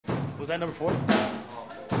Was that number 4?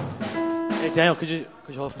 Hey Daniel, could you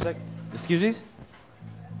hold for a sec? Excuse me?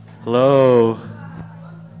 Hello.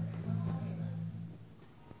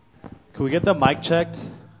 Could we get the mic checked?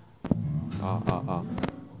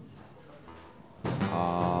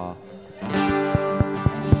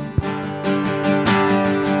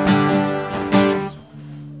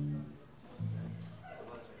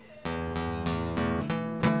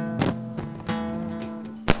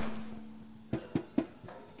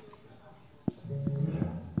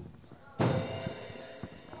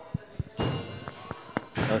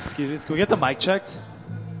 Excuse me, can we get the mic checked?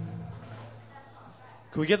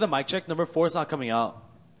 Can we get the mic checked? Number 4 is not coming out.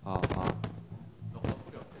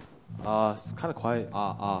 It's kind of quiet.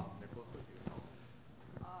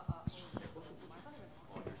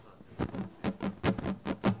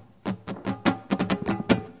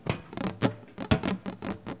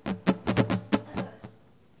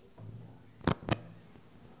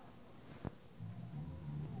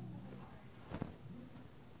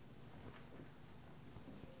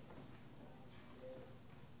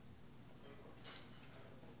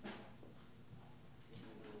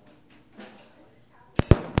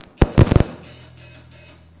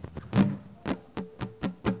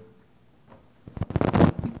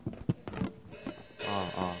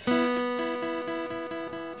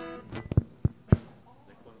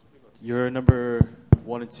 You're number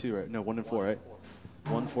 1 and 2, right? No, 1 and 4, right?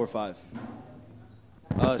 1, 4, 5.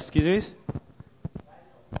 Excuse me?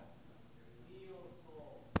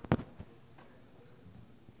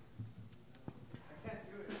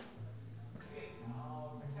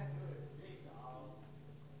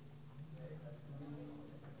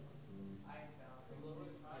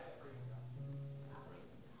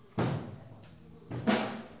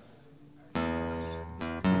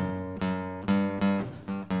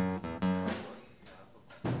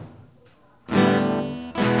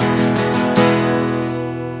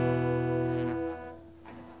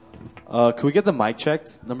 Can we get the mic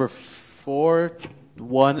checked? Number 4,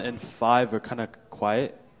 1, and 5 are kind of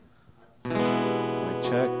quiet. Mic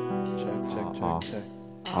check. Check. Okay.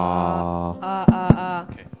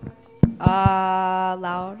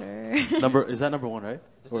 Louder. Is that number 1, right?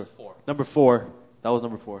 This is 4. Number 4. That was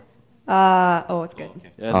number 4. It's good.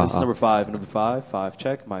 Okay. Yeah, this is number 5. Number 5,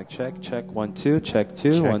 check. Mic check. Check 1, 2. Check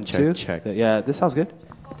 2. 1, 2. Check. Yeah, this sounds good.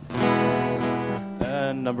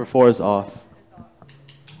 And number 4 is off.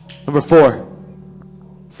 Number 4.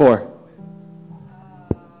 4. Check.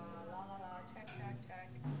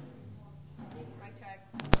 Mic check.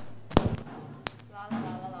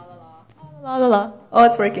 La. Oh,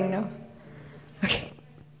 it's working now. Okay.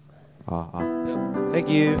 Yep. Thank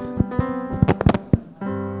you.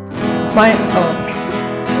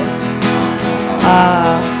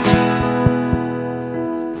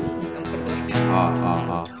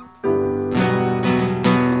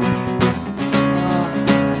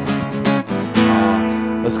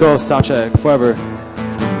 Let's go, sound check, forever.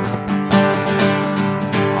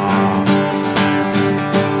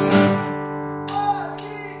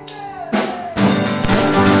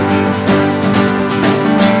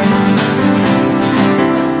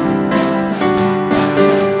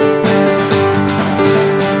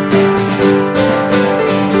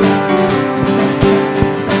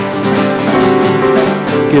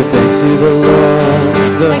 Give thanks to the Lord,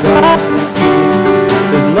 the God.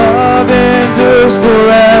 His love endures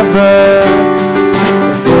forever.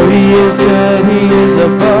 For He is good, He is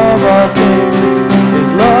above all things.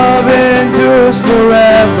 His love endures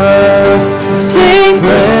forever. Sing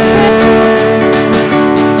praise.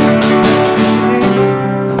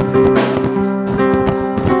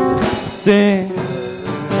 Sing,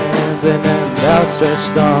 hands and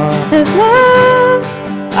outstretched arms. His love.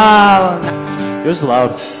 Oh, no. Yours is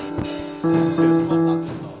loud.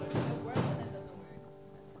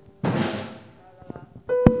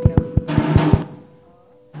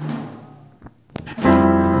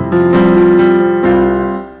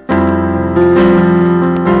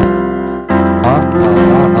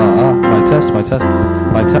 My test.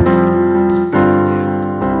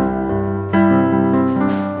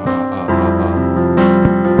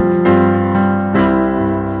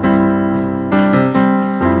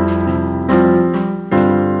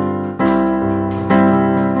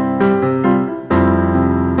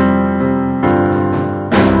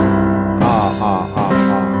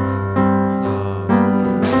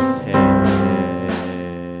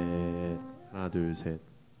 하나, 둘, 셋.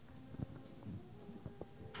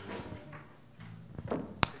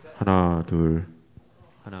 하나, 둘.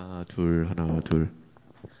 하나, 둘, 하나, 둘.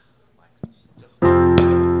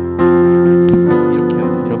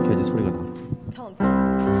 이렇게 해야지 소리가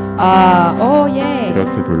나. 오, 예.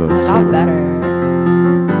 이렇게 A 불러주세요. lot better.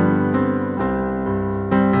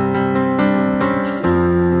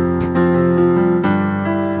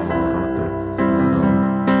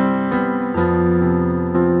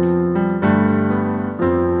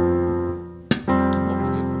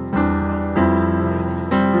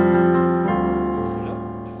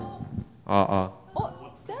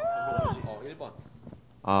 Sarah! 1번.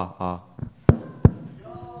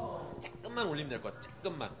 조금만 올리면 될 것 같아.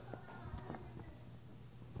 조금만.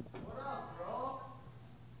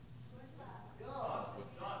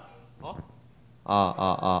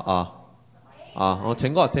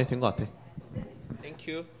 된 것 같아.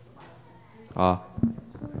 땡큐.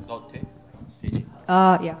 너 돼? 되지?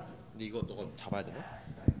 Yeah. 근데 이거 너가 잡아야 되나?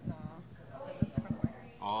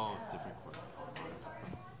 It's different chord.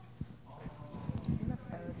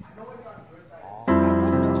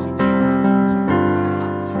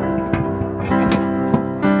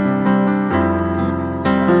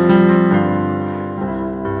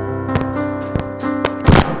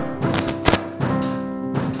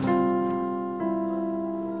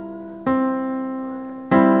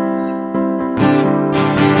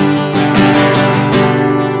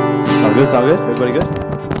 Sound good? Everybody good?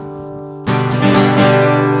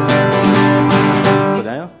 Let's go,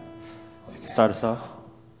 Daniel. You can start us off.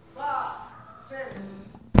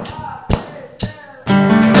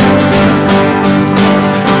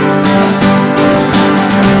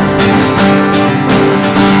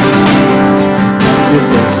 Give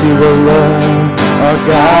thanks to the Lord, our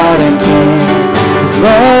God and King. His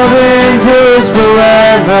love endures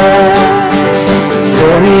forever.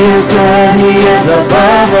 For He is good, He is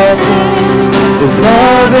above all things. His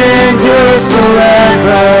love endures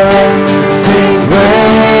forever. Sing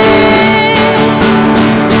praise,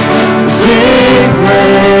 sing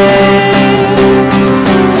praise.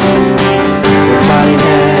 With mighty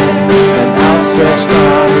hand and outstretched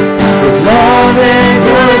arm, His love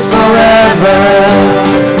endures forever.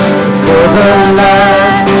 For the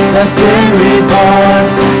Lamb has been reborn,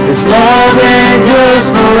 His love endures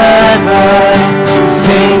forever.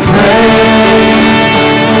 Sing praise,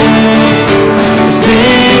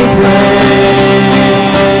 sing praise,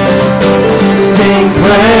 sing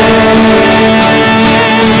praise,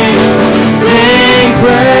 sing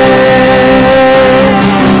praise.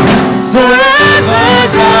 Forever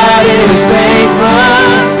God is faithful,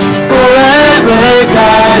 forever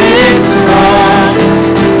God is strong,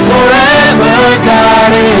 forever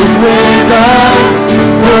God is with us,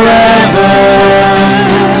 forever.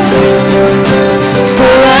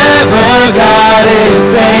 God is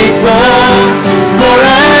faithful,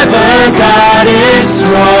 forever God is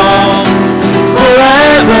strong,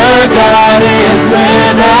 forever God is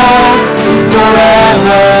with us,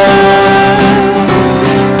 forever,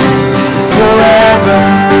 forever.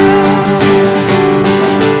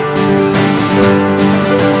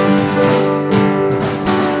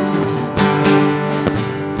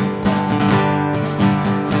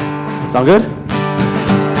 Sound good?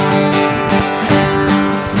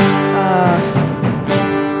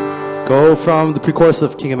 Go from the pre-chorus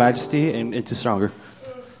of King of Majesty and into Stronger.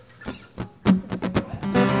 King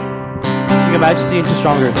of Majesty into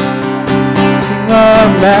Stronger. King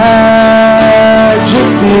of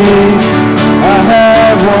Majesty, I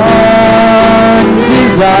have one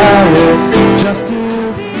desire, just to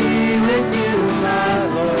be with you, my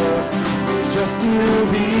Lord, just to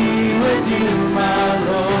be with you, my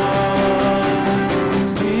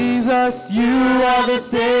Lord. Jesus, you are the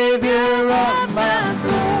Savior of my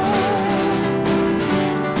soul.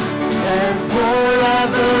 And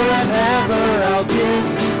forever and ever I'll give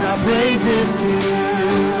my praises to you.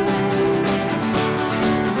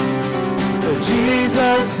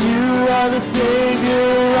 Jesus, you are the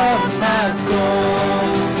Savior of my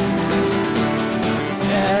soul.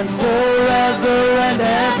 And forever and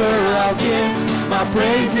ever I'll give my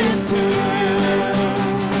praises to you.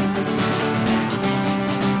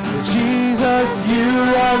 Jesus, you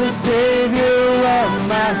are the Savior of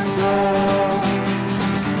my soul.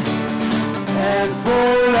 And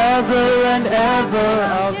forever and ever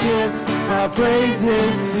I'll give my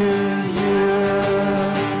praises to you.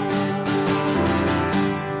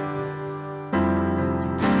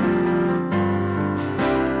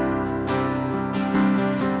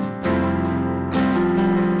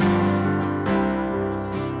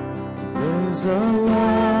 There's a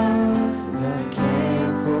love that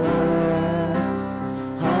came for us,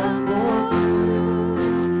 humble to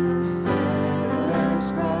the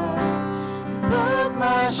sinner's cross. Broke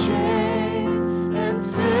my shame and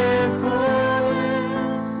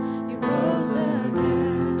sinfulness, you rose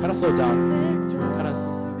again. Kind of slow down. Kind of.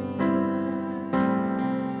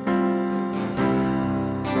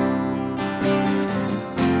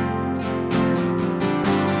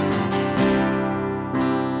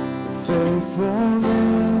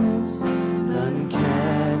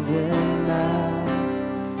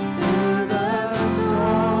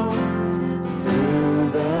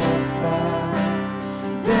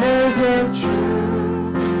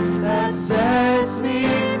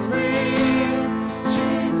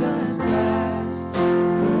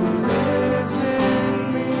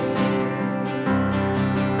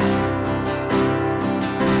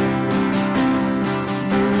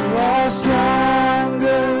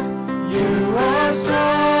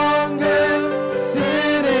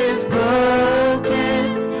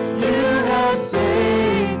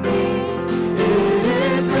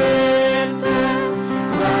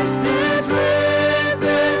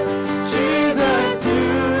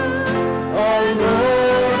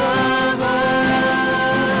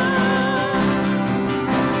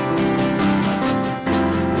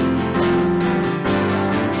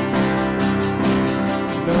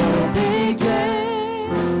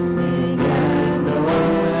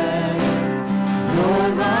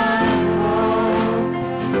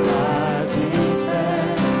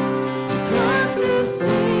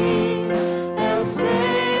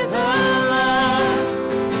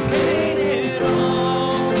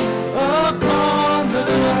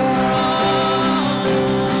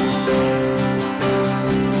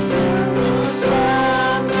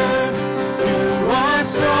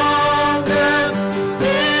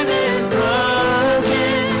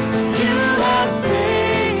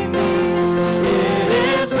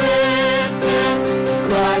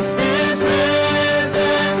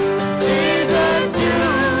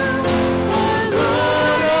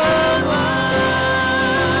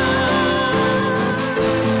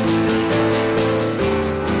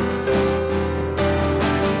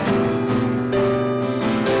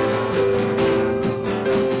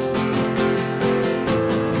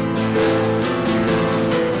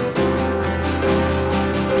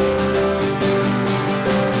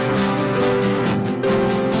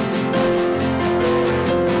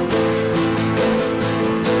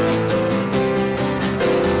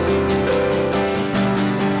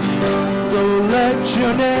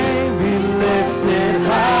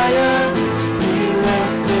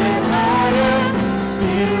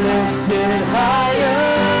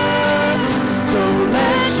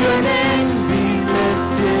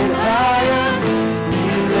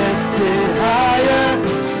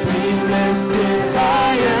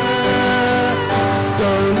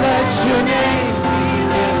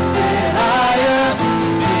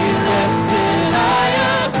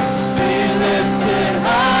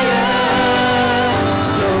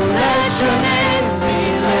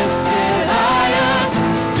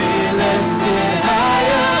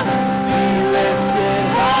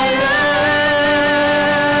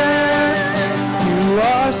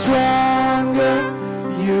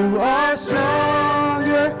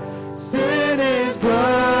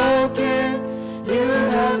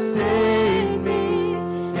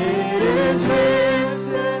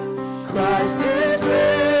 Christ is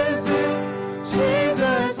risen.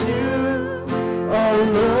 Jesus, you are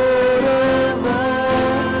Lord of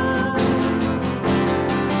all.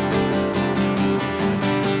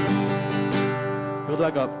 Go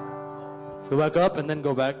back up. Go back up and then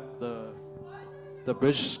go back the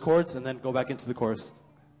bridge chords and then go back into the chorus.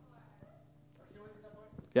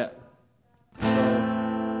 Yeah.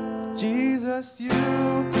 So, Jesus, you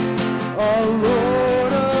are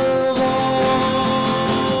Lord of all.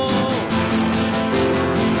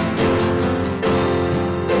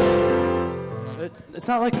 It's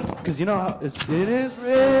not like, because you know how it is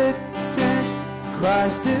written,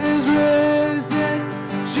 Christ is risen,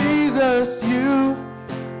 Jesus, you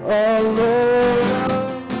are Lord of all.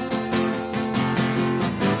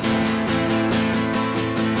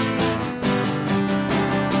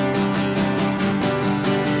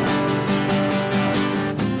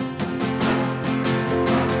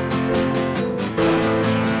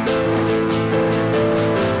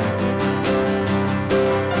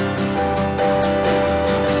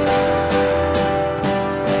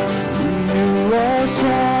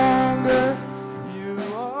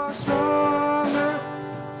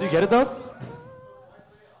 Get it though?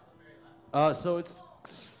 So it's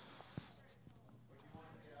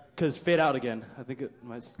because fade out again. I think it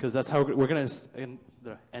might, because that's how we're gonna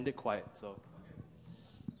end it quiet.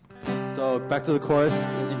 So back to the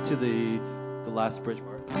chorus into the last bridge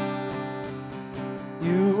part.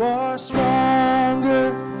 You are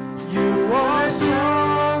stronger. You are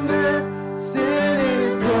stronger. Sin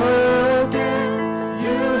is broken.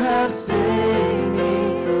 You have saved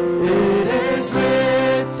me. It is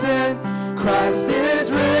written, Christ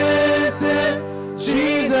is risen,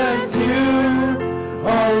 Jesus, you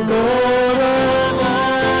are Lord of all.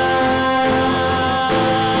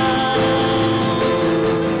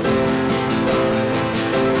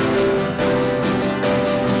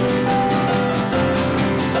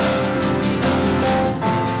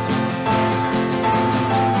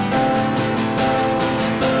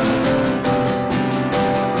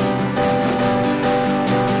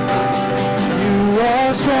 You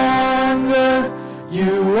are stronger,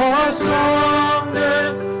 you are stronger.